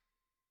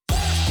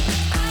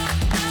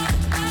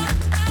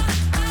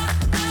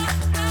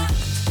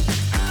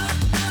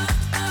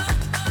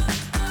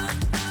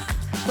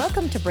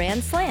Welcome to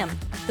Brand Slam,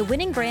 the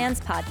Winning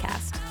Brands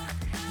podcast.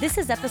 This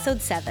is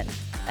episode 7,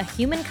 A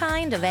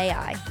Humankind of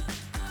AI.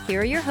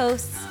 Here are your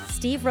hosts,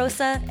 Steve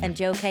Rosa and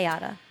Joe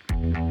Kayada.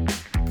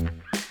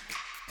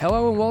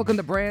 Hello and welcome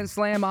to Brand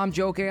Slam. I'm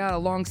Joe Kayada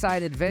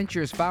alongside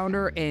Adventures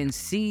founder and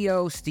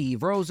CEO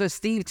Steve Rosa.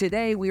 Steve,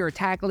 today we are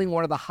tackling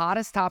one of the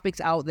hottest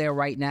topics out there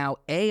right now,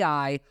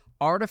 AI,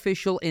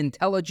 artificial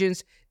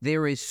intelligence.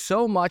 There is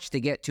so much to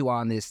get to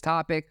on this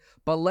topic,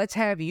 but let's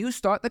have you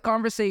start the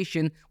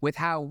conversation with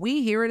how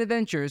we here at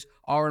Adventures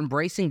are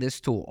embracing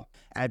this tool.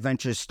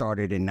 Adventures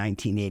started in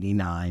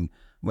 1989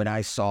 when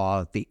I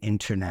saw the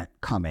internet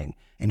coming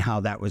and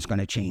how that was going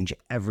to change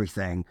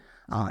everything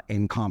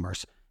in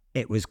commerce.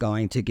 It was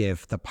going to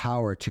give the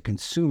power to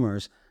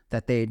consumers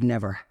that they'd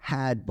never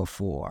had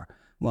before.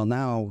 Well,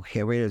 now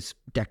here it is,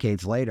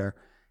 decades later,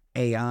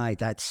 AI,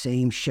 that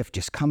same shift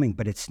is coming,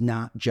 but it's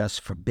not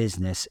just for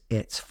business,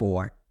 it's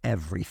for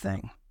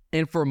everything.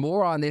 And for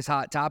more on this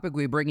hot topic,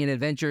 we bring in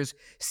Adventures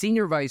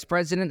Senior Vice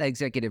President,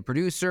 Executive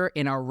Producer,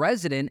 and our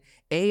resident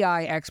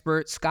AI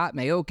expert, Scott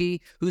Mayoki,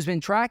 who's been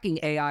tracking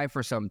AI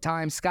for some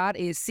time. Scott,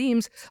 it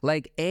seems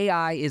like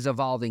AI is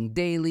evolving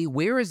daily.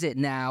 Where is it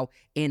now,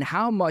 and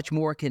how much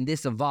more can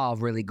this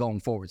evolve really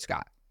going forward,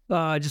 Scott?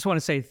 I just want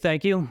to say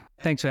thank you.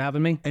 Thanks for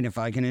having me. And if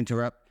I can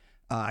interrupt,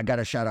 I got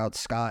to shout out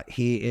Scott.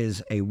 He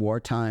is a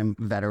wartime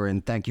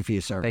veteran. Thank you for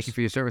your service. Thank you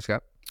for your service,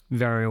 Scott.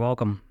 Very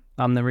welcome.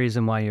 I'm the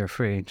reason why you're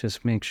free.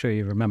 Just make sure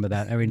you remember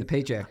that The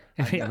paycheck.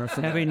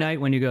 every night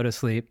when you go to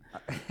sleep.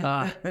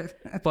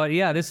 But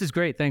yeah, this is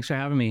great. Thanks for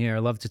having me here. I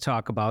love to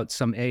talk about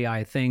some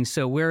AI things.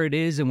 So where it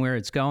is and where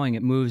it's going,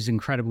 it moves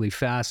incredibly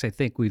fast. I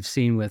think we've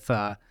seen with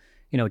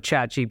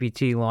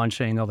ChatGPT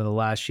launching over the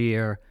last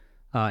year,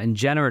 and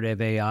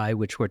generative AI,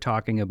 which we're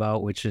talking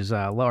about, which is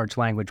large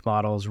language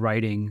models,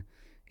 writing,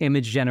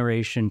 image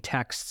generation,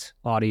 text,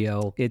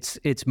 audio.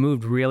 It's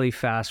moved really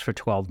fast for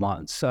 12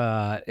 months.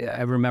 I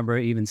remember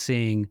even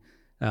seeing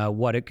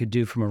what it could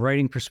do from a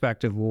writing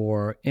perspective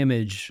or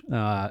image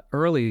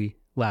early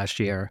last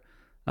year,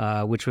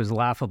 which was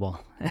laughable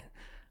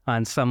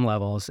on some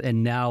levels.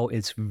 And now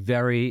it's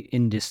very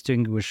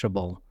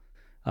indistinguishable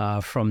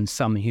from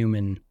some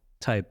human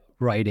type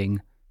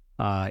writing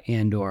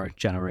and or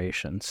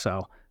generation.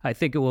 So I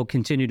think it will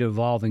continue to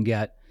evolve and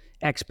get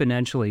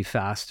exponentially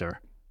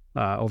faster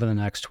over the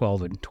next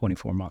 12 and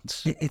 24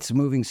 months. It's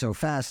moving so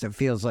fast, it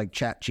feels like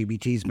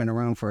ChatGPT's been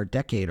around for a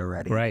decade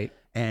already. Right.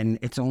 And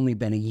it's only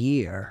been a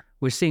year.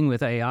 We're seeing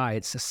with AI,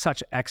 it's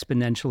such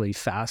exponentially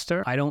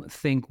faster. I don't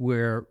think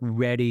we're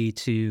ready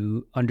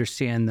to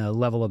understand the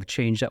level of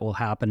change that will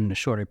happen in a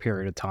shorter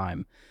period of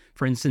time.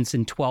 For instance,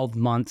 in 12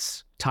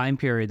 months time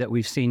period that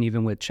we've seen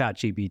even with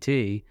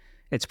ChatGPT,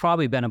 it's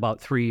probably been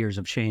about 3 years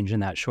of change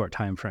in that short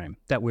time frame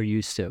that we're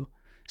used to.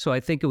 So I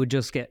think it would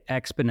just get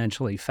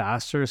exponentially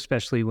faster,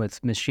 especially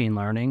with machine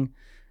learning.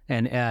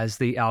 And as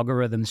the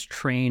algorithms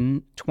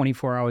train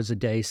 24 hours a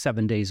day,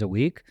 7 days a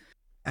week.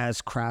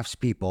 As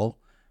craftspeople,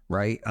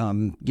 right?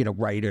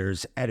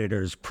 Writers,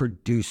 editors,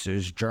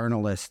 producers,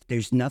 journalists,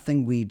 there's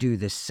nothing we do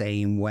the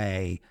same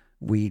way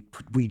we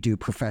do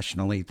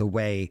professionally, the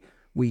way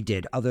we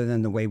did, other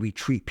than the way we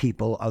treat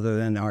people, other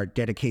than our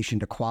dedication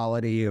to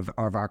quality of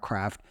our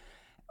craft.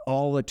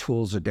 All the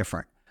tools are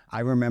different. I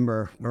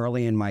remember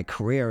early in my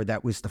career,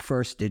 that was the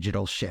first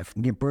digital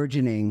shift, the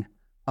burgeoning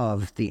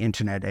of the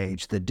internet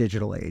age, the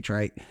digital age,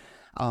 right?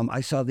 I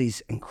saw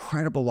these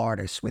incredible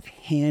artists with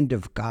hand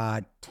of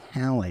God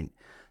talent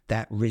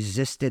that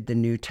resisted the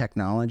new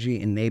technology,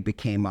 and they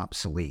became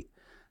obsolete.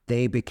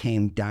 They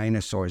became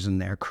dinosaurs in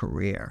their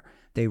career.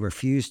 They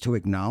refused to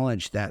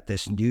acknowledge that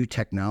this new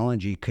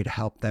technology could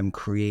help them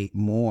create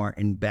more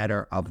and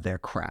better of their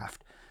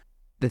craft.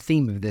 The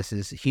theme of this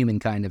is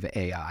Humankind of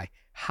AI.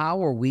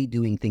 How are we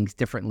doing things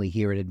differently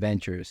here at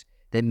Adventures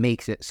that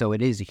makes it so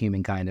it is a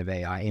humankind of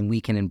AI and we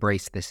can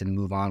embrace this and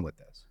move on with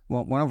this?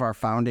 Well, one of our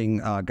founding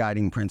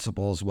guiding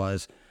principles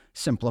was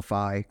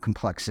simplify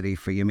complexity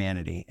for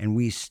humanity. And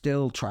we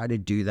still try to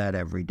do that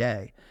every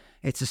day.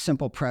 It's a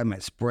simple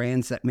premise.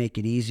 Brands that make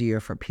it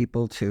easier for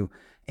people to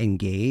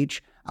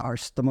engage are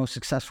the most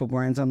successful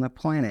brands on the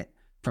planet.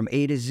 From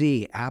A to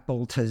Z,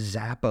 Apple to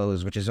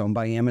Zappos, which is owned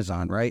by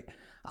Amazon, right?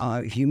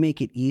 If you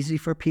make it easy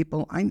for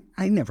people,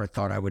 I never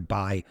thought I would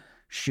buy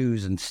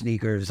shoes and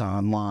sneakers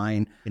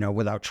online,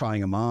 without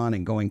trying them on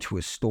and going to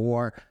a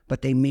store.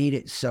 But they made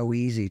it so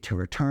easy to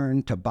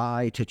return, to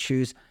buy, to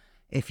choose.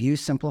 If you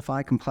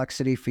simplify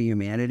complexity for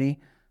humanity,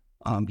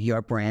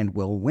 your brand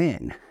will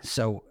win.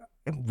 So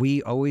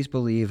we always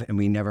believe, and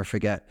we never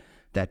forget,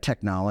 that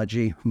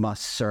technology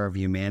must serve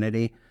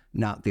humanity,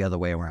 not the other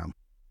way around.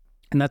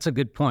 And that's a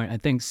good point. I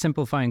think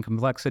simplifying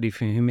complexity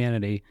for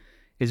humanity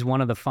is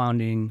one of the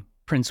founding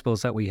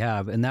principles that we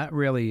have. And that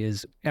really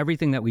is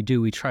everything that we do.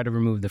 We try to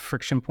remove the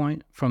friction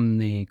point from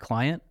the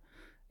client,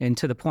 and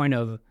to the point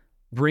of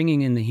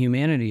bringing in the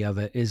humanity of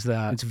it is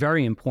that it's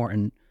very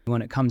important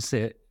when it comes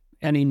to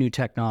any new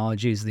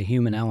technology is the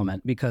human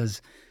element,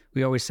 because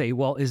we always say,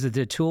 well, is it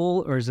the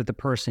tool or is it the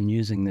person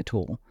using the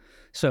tool?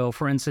 So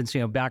for instance,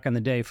 back in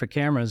the day for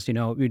cameras,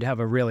 we'd have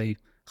a really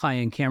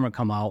high-end camera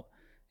come out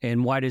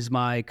And why does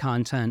my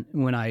content,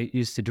 when I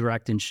used to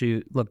direct and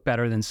shoot, look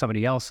better than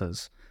somebody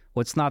else's?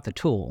 Well, it's not the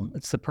tool,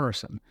 it's the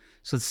person.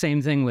 So the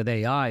same thing with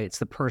AI, it's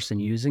the person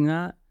using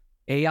that.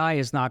 AI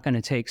is not going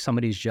to take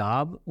somebody's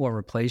job or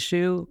replace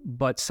you,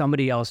 but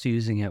somebody else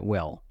using it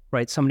will,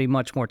 right? Somebody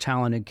much more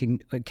talented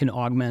can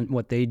augment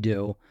what they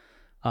do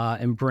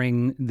and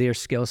bring their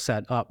skill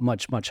set up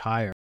much, much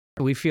higher.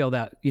 We feel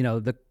that,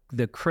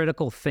 the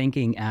critical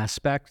thinking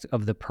aspect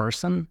of the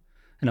person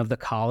and of the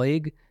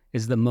colleague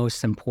is the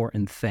most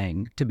important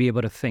thing, to be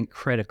able to think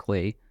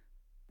critically.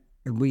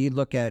 We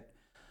look at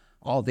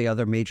all the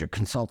other major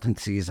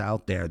consultancies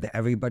out there, that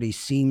everybody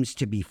seems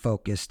to be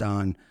focused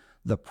on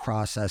the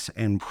process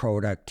and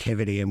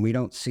productivity. And we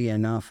don't see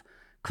enough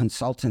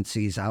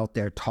consultancies out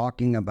there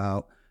talking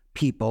about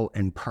people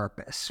and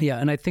purpose. Yeah,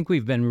 and I think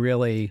we've been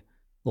really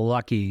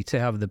lucky to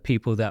have the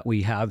people that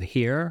we have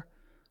here,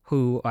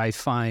 who I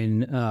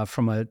find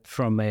from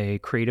a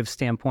creative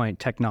standpoint,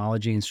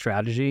 technology and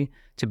strategy,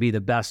 to be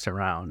the best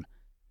around.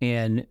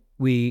 And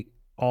we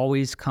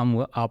always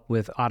come up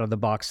with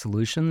out-of-the-box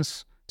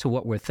solutions to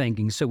what we're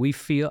thinking. So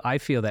I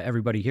feel that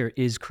everybody here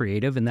is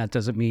creative, and that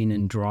doesn't mean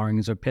in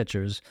drawings or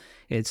pictures.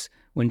 It's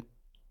when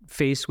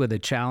faced with a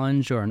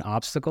challenge or an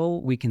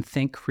obstacle, we can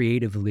think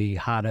creatively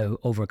how to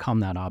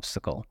overcome that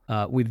obstacle.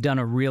 We've done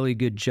a really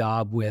good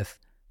job with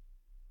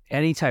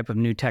any type of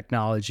new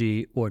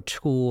technology or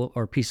tool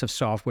or piece of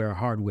software or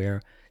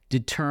hardware,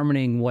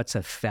 determining what's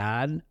a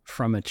fad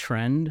from a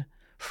trend,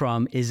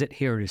 from is it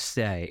here to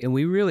stay? And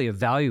we really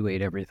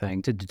evaluate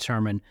everything to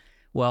determine,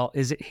 well,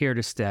 is it here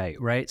to stay,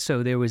 right?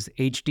 So there was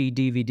HD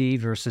DVD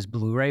versus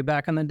Blu-ray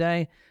back in the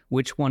day.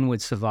 Which one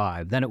would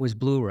survive? Then it was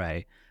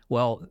Blu-ray.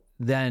 Well,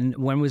 then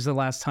when was the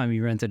last time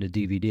you rented a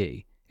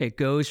DVD? It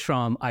goes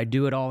from I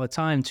do it all the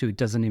time to it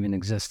doesn't even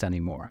exist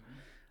anymore.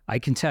 I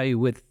can tell you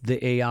with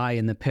the AI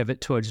and the pivot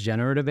towards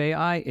generative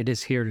AI, it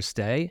is here to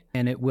stay,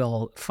 and it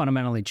will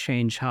fundamentally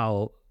change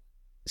how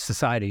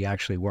society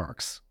actually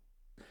works.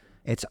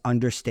 It's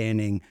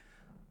understanding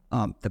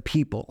the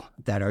people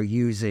that are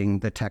using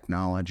the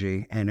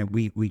technology, and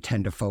we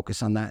tend to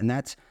focus on that. And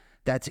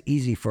that's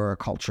easy for a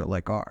culture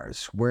like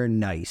ours. We're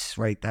nice,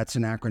 right? That's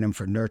an acronym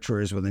for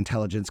nurturers with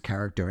intelligence,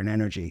 character, and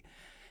energy.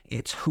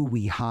 It's who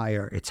we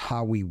hire. It's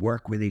how we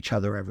work with each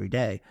other every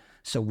day.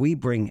 So we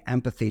bring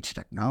empathy to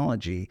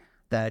technology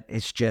that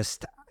is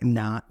just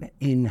not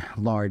in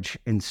large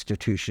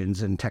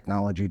institutions and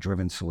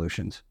technology-driven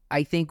solutions.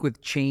 I think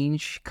with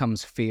change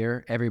comes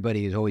fear.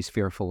 Everybody is always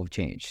fearful of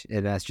change.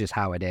 And that's just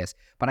how it is.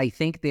 But I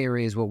think there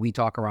is what we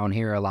talk around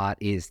here a lot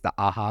is the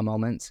aha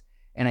moments.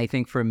 And I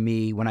think for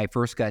me, when I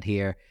first got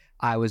here,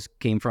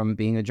 came from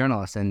being a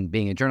journalist, and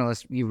being a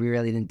journalist, you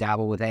really didn't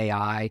dabble with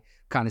AI,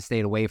 kind of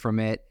stayed away from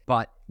it.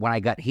 But when I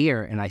got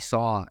here and I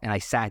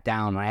sat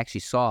down and I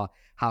actually saw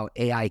how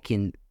AI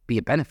can be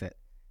a benefit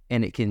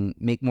and it can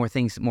make more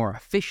things more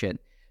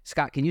efficient.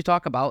 Scott, can you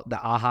talk about the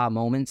aha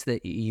moments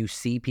that you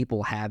see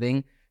people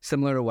having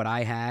similar to what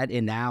I had?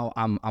 And now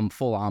I'm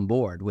full on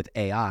board with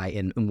AI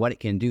and what it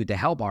can do to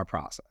help our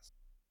process.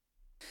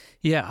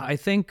 Yeah, I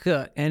think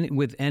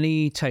with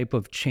any type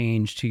of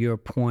change, to your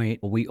point,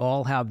 we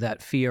all have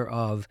that fear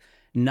of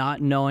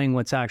not knowing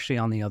what's actually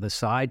on the other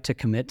side to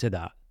commit to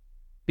that,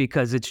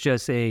 because it's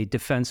just a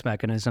defense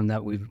mechanism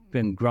that we've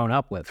been grown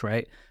up with,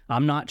 right?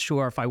 I'm not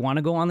sure if I want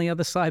to go on the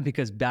other side,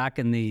 because back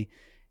in the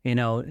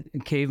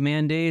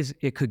caveman days,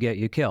 it could get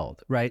you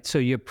killed, right? So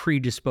you're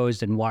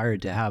predisposed and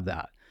wired to have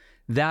that.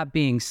 That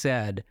being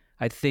said,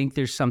 I think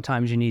there's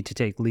sometimes you need to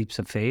take leaps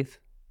of faith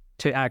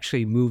to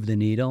actually move the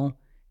needle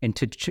and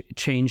to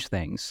change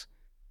things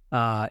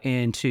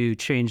and to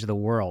change the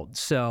world.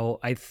 So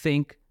I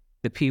think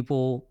the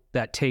people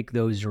that take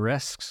those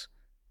risks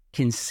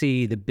can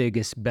see the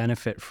biggest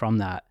benefit from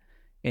that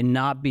and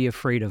not be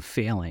afraid of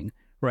failing,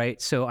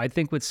 right? So I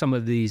think with some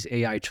of these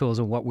AI tools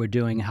and what we're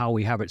doing, how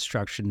we have it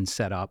structured and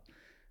set up,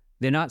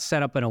 they're not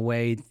set up in a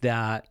way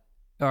that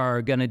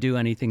are going to do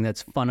anything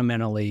that's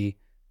fundamentally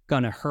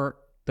going to hurt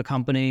the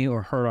company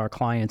or hurt our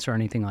clients or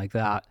anything like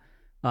that.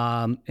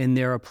 And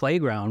they're a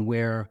playground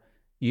where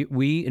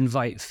we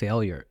invite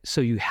failure. So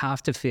you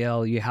have to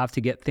fail, you have to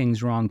get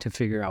things wrong to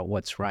figure out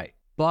what's right.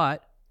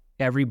 But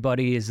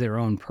everybody is their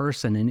own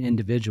person and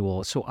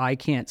individual. So I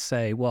can't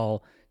say,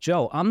 well,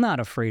 Joe, I'm not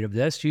afraid of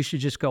this, you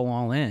should just go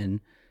all in.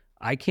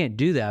 I can't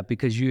do that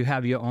because you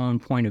have your own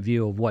point of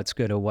view of what's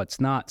good or what's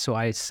not. So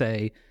I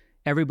say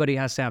everybody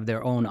has to have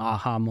their own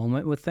aha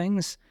moment with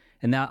things.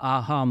 And that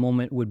aha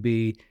moment would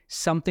be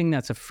something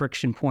that's a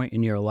friction point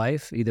in your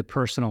life, either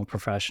personal or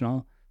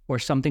professional, or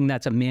something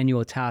that's a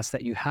manual task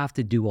that you have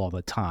to do all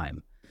the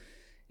time.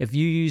 If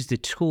you used a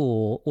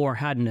tool or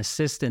had an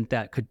assistant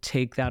that could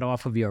take that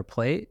off of your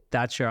plate,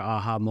 that's your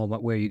aha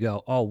moment where you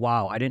go, oh,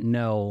 wow, I didn't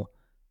know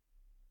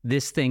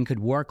this thing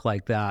could work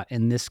like that,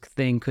 and this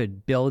thing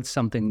could build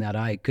something that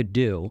I could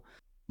do.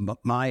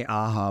 My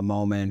aha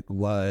moment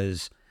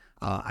was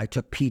I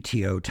took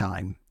PTO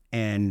time,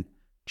 and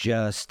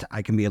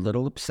I can be a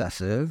little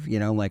obsessive,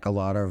 like a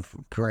lot of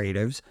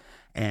creatives.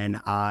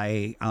 And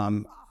I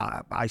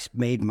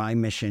made my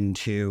mission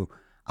to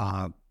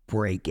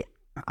break it.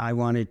 I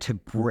wanted to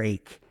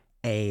break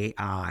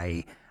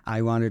AI.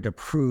 I wanted to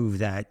prove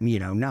that,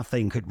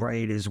 nothing could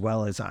write as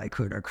well as I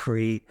could or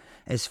create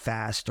as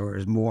fast or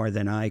as more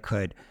than I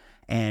could.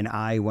 And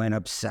I went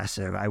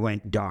obsessive. I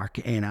went dark,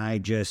 and I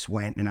just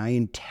went and I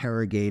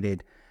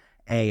interrogated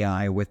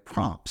AI with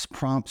prompts.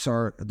 Prompts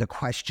are the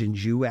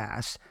questions you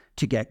ask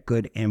to get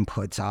good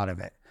inputs out of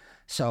it.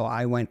 So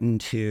I went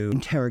into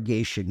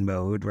interrogation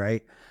mode,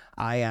 right?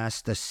 I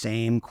asked the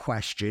same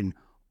question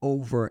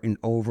over and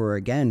over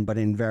again, but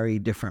in very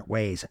different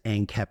ways,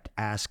 and kept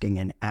asking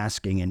and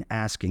asking and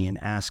asking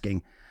and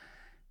asking.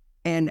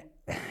 And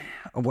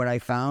what I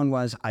found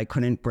was I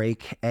couldn't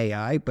break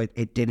AI, but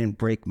it didn't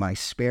break my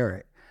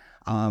spirit.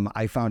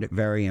 I found it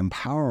very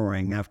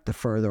empowering. After the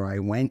further I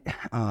went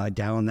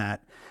down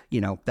that,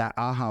 that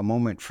aha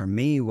moment for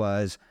me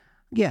was,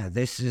 yeah,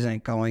 this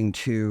isn't going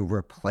to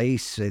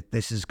replace it.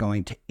 This is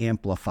going to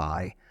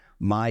amplify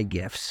my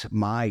gifts,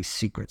 my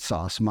secret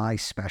sauce, my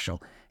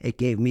special. It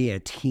gave me a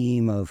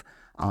team of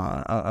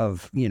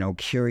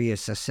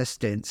curious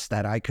assistants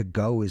that I could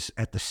go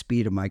at the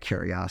speed of my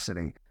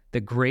curiosity.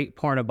 The great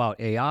part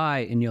about AI,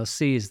 and you'll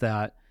see, is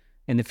that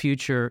in the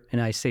future, and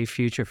I say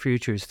future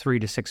is 3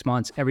 to 6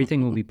 months,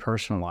 everything will be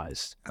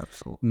personalized.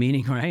 Absolutely.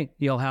 Meaning, right,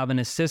 you'll have an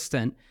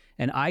assistant,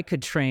 and I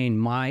could train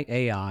my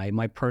AI,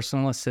 my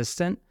personal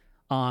assistant,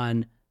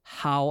 on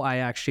how I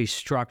actually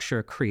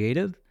structure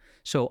creative.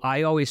 So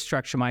I always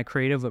structure my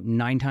creative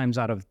 9 times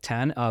out of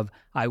 10 of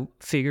I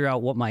figure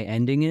out what my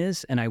ending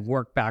is, and I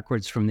work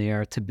backwards from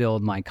there to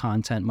build my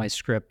content, my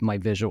script, my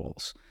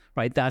visuals,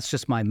 right? That's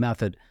just my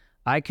method.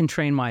 I can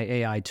train my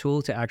AI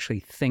tool to actually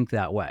think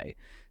that way.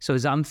 So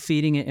as I'm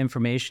feeding it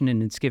information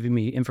and it's giving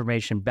me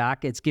information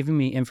back, it's giving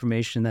me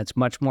information that's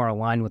much more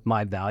aligned with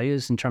my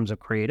values in terms of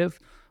creative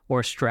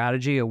or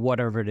strategy or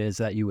whatever it is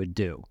that you would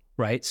do,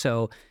 right?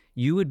 So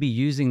you would be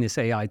using this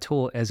AI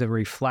tool as a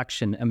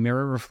reflection, a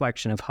mirror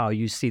reflection of how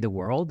you see the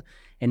world,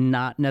 and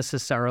not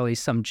necessarily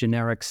some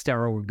generic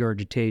sterile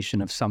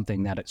regurgitation of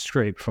something that it's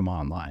scraped from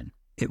online.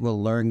 It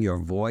will learn your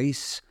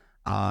voice.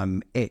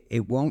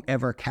 It won't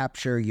ever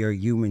capture your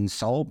human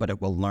soul, but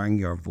it will learn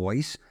your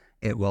voice.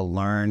 It will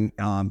learn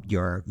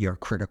your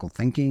critical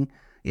thinking.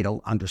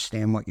 It'll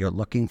understand what you're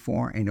looking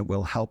for, and it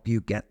will help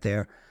you get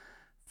there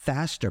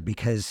faster,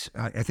 because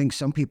I think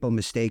some people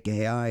mistake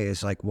AI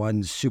as like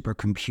one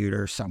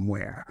supercomputer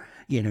somewhere.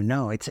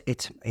 No,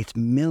 it's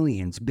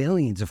millions,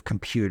 billions of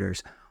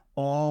computers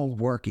all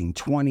working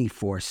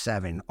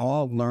 24/7,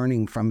 all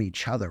learning from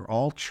each other,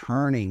 all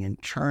churning and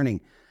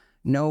churning.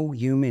 No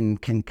human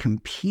can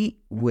compete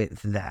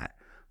with that.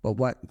 But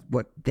what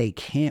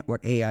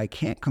AI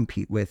can't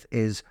compete with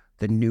is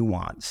the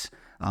nuance,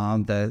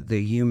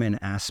 the human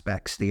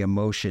aspects, the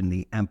emotion,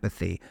 the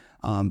empathy,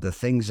 the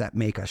things that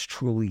make us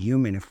truly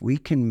human. If we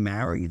can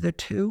marry the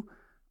two,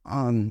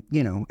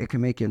 it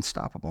can make you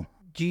unstoppable.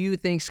 Do you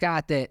think,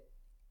 Scott, that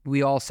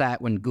we all sat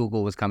when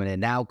Google was coming in?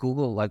 Now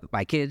Google, like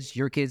my kids,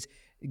 your kids,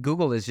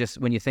 Google is just,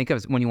 when you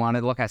want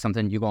to look at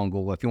something, you go on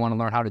Google. If you want to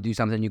learn how to do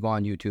something, you go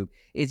on YouTube.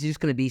 It's just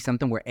going to be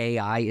something where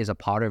AI is a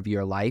part of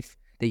your life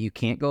that you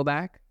can't go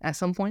back at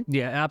some point?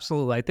 Yeah,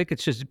 absolutely. I think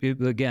it's just,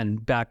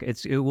 again,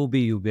 it will be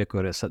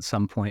ubiquitous at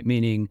some point,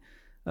 meaning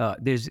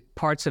there's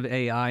parts of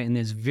AI and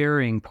there's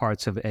varying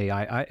parts of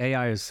AI.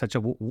 AI is such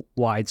a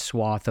wide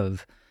swath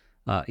of,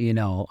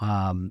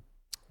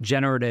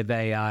 generative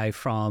AI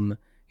from,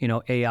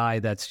 AI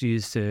that's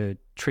used to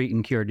treat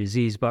and cure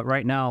disease. But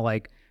right now,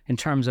 like in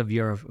terms of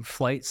your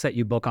flights that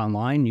you book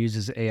online,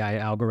 uses AI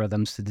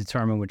algorithms to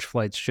determine which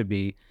flights should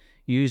be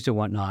used or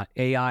whatnot.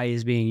 AI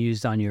is being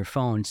used on your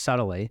phone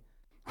subtly.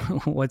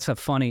 What's a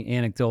funny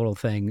anecdotal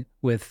thing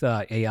with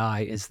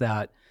AI is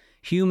that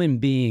human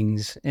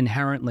beings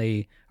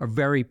inherently are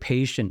very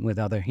patient with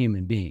other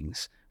human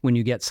beings when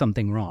you get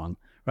something wrong,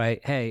 right?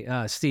 Hey,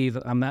 Steve,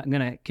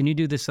 can you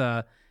do this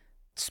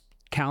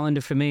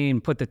calendar for me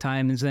and put the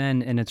times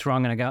in and it's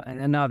wrong, and I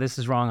go, no, this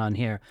is wrong on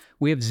here.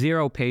 We have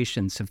zero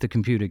patience if the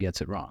computer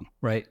gets it wrong,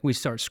 right? We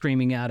start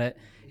screaming at it.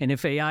 And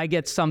if AI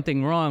gets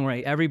something wrong,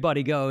 right,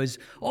 everybody goes,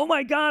 oh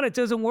my God, it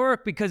doesn't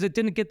work because it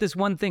didn't get this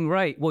one thing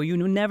right. Well, you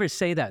never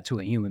say that to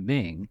a human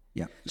being.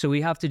 Yeah. So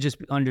we have to just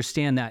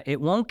understand that it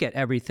won't get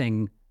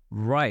everything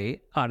right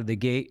out of the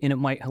gate, and it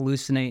might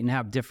hallucinate and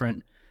have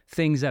different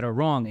things that are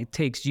wrong. It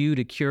takes you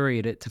to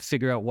curate it to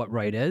figure out what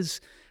right is.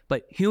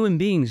 But human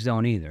beings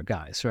don't either,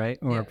 guys, right?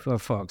 Or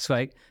folks,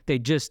 right? They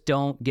just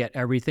don't get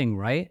everything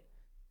right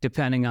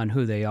depending on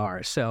who they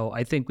are. So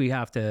I think we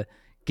have to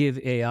give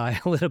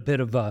AI a little bit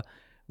of a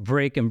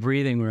break and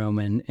breathing room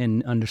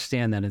and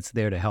understand that it's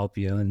there to help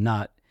you and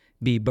not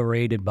be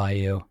berated by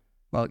you.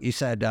 Well, you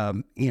said,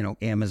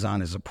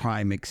 Amazon is a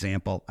prime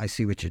example. I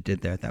see what you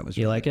did there. That was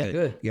You really like it?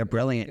 Good. You're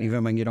brilliant,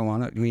 even when you don't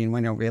want to, when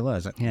you don't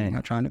realize it. Yeah. You're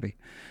not trying to be.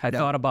 I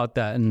thought about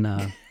that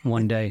in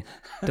one day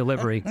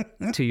delivery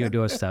to your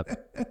doorstep.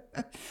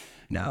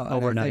 No, and I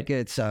overnight.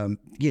 think it's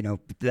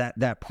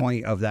that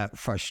point of that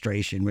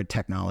frustration with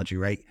technology,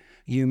 right?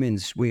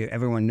 Humans,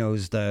 everyone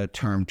knows the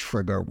term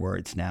trigger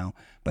words now,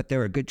 but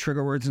there are good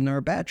trigger words and there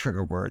are bad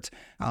trigger words.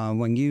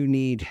 When you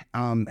need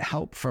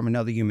help from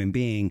another human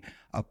being,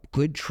 a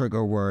good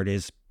trigger word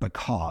is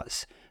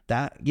because.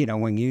 That,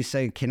 when you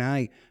say, "Can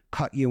I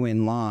cut you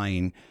in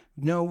line?"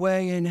 No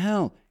way in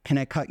hell. Can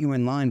I cut you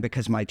in line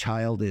because my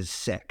child is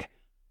sick?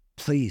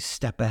 Please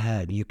step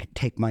ahead. You can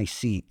take my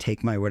seat,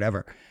 take my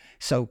whatever.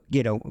 So,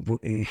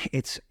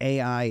 it's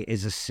AI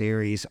is a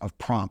series of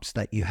prompts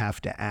that you have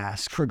to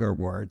ask, trigger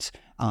words,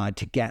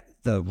 to get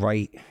the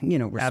right,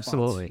 response.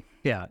 Absolutely.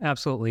 Yeah,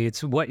 absolutely.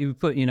 It's what you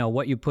put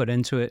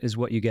into it is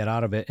what you get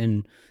out of it.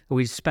 And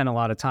we spend a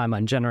lot of time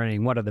on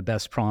generating what are the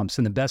best prompts.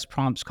 And the best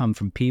prompts come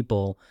from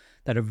people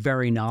that are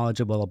very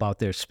knowledgeable about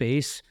their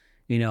space.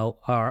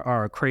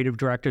 Our creative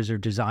directors or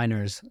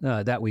designers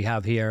that we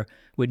have here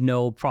would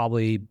know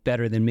probably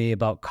better than me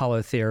about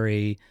color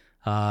theory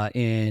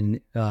and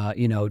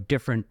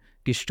different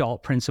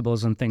Gestalt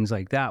principles and things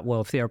like that.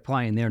 Well, if they're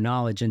applying their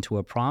knowledge into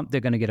a prompt,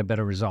 they're going to get a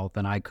better result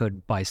than I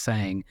could by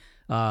saying,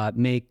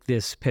 make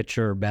this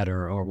picture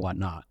better or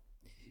whatnot.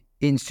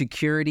 In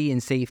security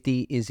and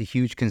safety is a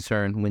huge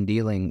concern when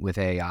dealing with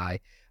AI.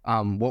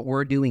 What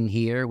we're doing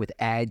here with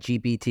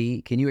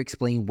AdGPT, can you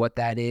explain what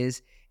that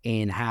is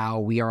and how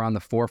we are on the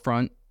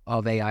forefront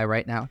of AI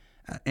right now?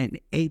 An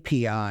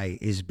API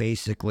is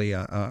basically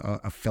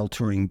a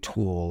filtering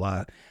tool,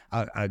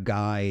 a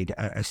guide,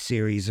 a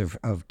series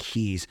of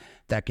keys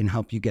that can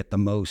help you get the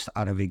most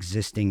out of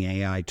existing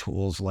AI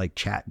tools like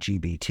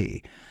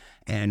ChatGPT.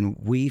 And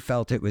we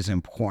felt it was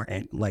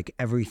important, like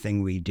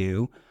everything we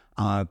do,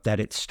 that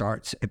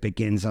it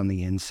begins on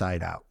the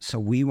inside out. So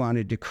we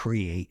wanted to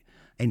create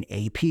an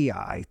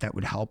API that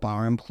would help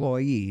our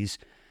employees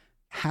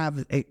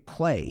have a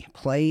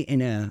play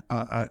in an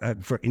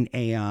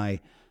AI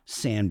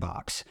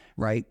sandbox,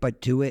 right?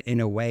 But do it in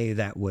a way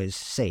that was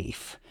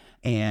safe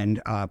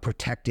and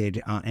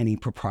protected any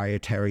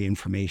proprietary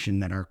information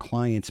that our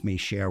clients may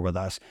share with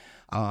us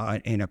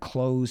in a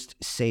closed,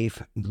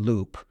 safe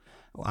loop.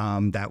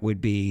 That would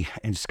be,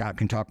 and Scott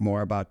can talk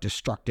more about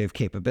destructive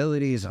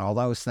capabilities and all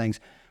those things.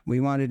 We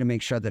wanted to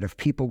make sure that if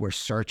people were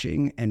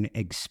searching and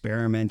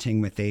experimenting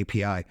with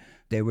API,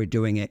 they were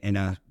doing it in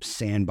a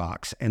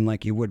sandbox. And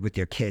like you would with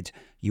your kids,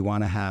 you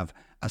want to have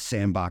a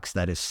sandbox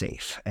that is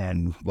safe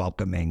and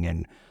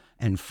welcoming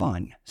and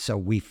fun. So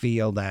we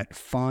feel that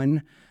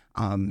fun,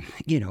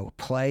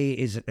 play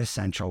is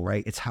essential,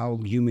 right? It's how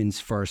humans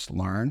first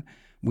learn.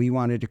 We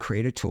wanted to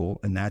create a tool,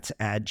 and that's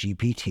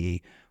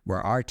AdGPT, where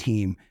our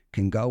team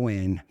can go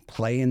in,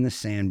 play in the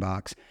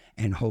sandbox,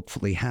 and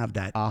hopefully have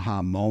that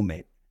aha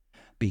moment.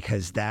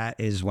 Because that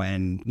is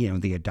when,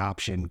 the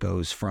adoption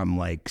goes from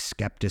like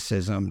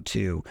skepticism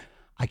to,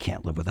 I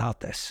can't live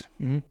without this.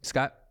 Mm-hmm.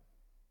 Scott?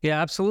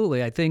 Yeah,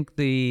 absolutely. I think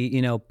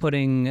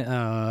putting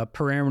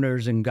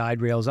parameters and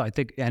guide rails, I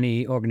think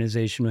any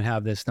organization would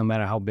have this, no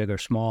matter how big or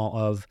small,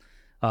 of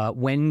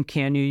when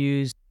can you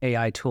use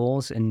AI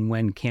tools and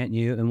when can't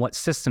you, and what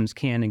systems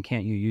can and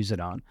can't you use it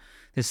on.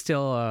 There's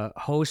still a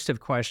host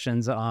of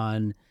questions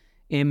on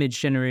image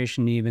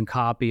generation, even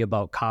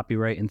about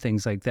copyright and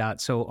things like that.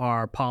 So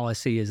our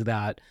policy is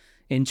that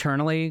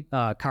internally,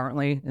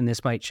 currently, and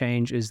this might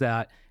change, is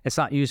that it's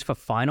not used for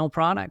final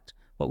product,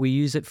 but we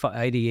use it for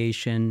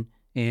ideation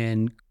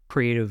and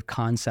creative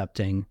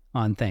concepting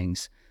on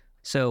things.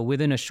 So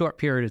within a short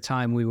period of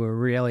time, we were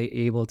really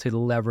able to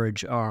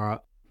leverage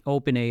our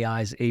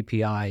OpenAI's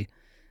API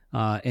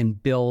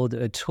and build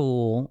a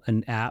tool,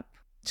 an app,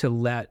 to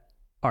let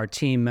our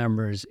team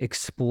members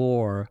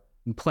explore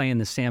and play in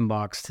the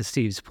sandbox, to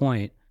Steve's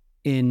point,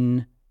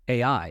 in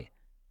AI.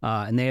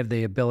 And they have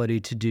the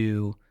ability to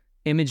do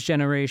image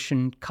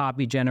generation,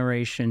 copy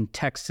generation,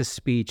 text to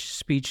speech,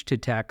 speech to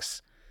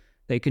text.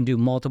 They can do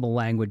multiple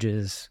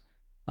languages,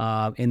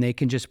 and they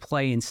can just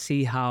play and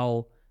see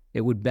how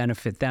it would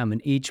benefit them.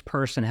 And each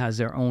person has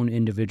their own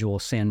individual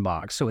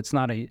sandbox. So it's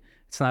not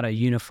a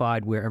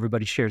unified where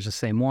everybody shares the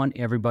same one.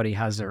 Everybody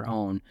has their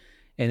own.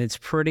 And it's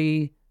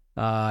pretty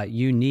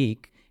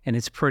unique. And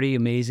it's pretty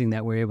amazing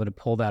that we're able to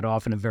pull that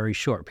off in a very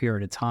short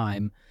period of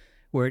time,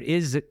 where it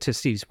is, to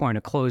Steve's point,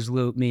 a closed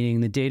loop,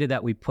 meaning the data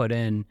that we put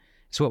in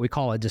is what we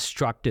call a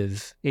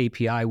destructive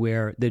API,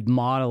 where the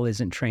model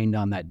isn't trained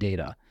on that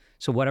data.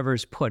 So whatever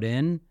is put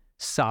in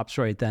stops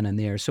right then and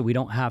there. So we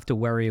don't have to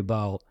worry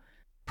about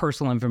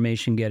personal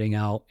information getting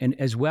out, and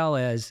as well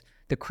as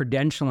the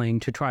credentialing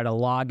to try to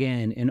log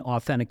in and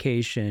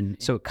authentication.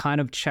 So it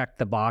kind of checked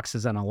the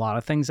boxes on a lot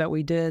of things that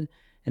we did,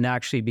 and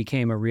actually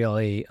became a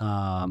really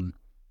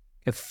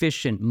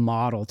efficient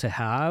model to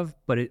have,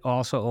 but it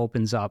also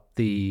opens up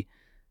the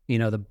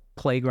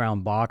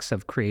playground box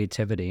of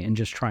creativity and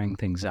just trying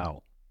things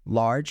out.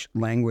 Large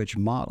language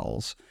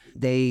models,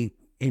 they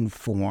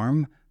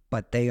inform,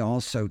 but they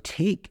also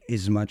take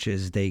as much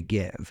as they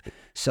give.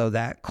 So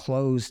that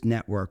closed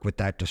network with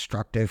that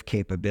destructive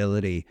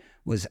capability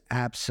was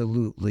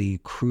absolutely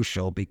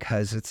crucial,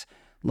 because it's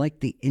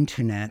like the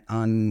internet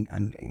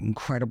on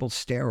incredible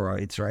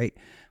steroids, right?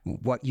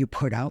 What you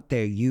put out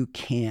there, you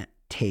can't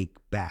take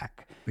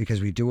back, because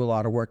we do a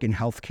lot of work in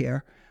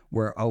healthcare.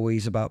 We're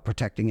always about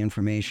protecting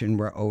information.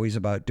 We're always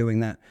about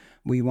doing that.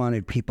 We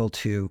wanted people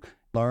to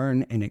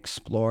learn and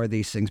explore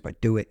these things,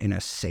 but do it in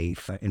a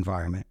safe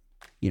environment.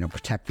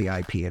 Protect the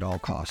IP at all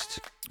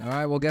costs. All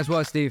right, well, guess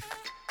what, Steve?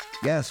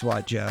 Guess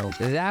what, Joe?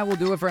 That will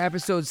do it for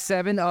episode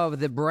 7 of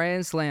the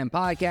Brand Slam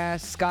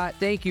podcast. Scott,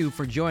 thank you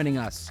for joining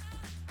us.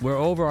 We're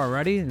over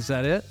already? Is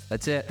that it?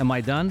 That's it. Am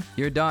I done?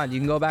 You're done. You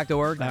can go back to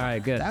work now. All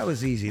right, good. That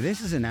was easy.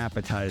 This is an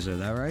appetizer,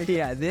 though, right?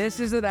 Yeah, this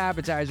is an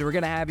appetizer. We're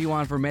going to have you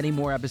on for many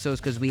more episodes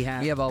because we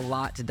have a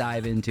lot to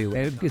dive into.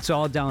 It's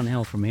all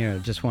downhill from here.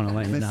 Just want to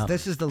let you know.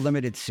 This is the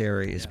limited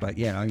series, but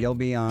you'll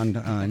be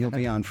on. You'll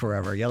be on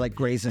forever. You're like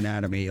Grey's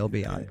Anatomy. You'll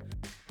be on.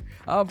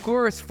 Of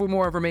course, for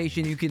more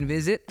information, you can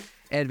visit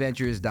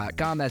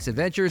adventures.com. That's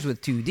adventures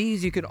with 2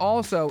 Ds. You can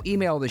also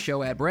email the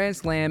show at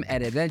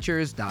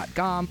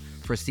brandslam@adventures.com.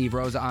 For Steve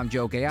Rosa, I'm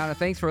Joe Gayana.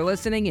 Thanks for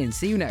listening, and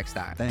see you next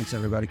time. Thanks,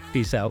 everybody.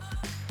 Peace out.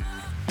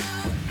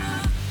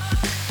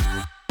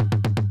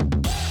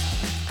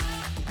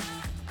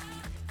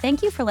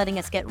 Thank you for letting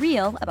us get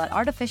real about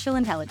artificial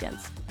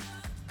intelligence.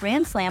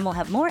 Brand Slam will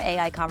have more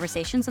AI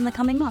conversations in the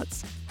coming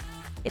months.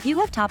 If you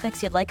have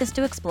topics you'd like us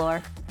to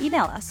explore,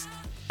 email us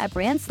at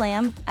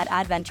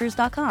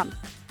brandslam@adventures.com.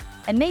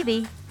 And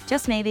maybe,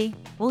 just maybe,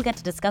 we'll get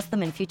to discuss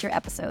them in future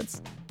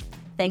episodes.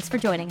 Thanks for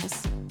joining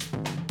us.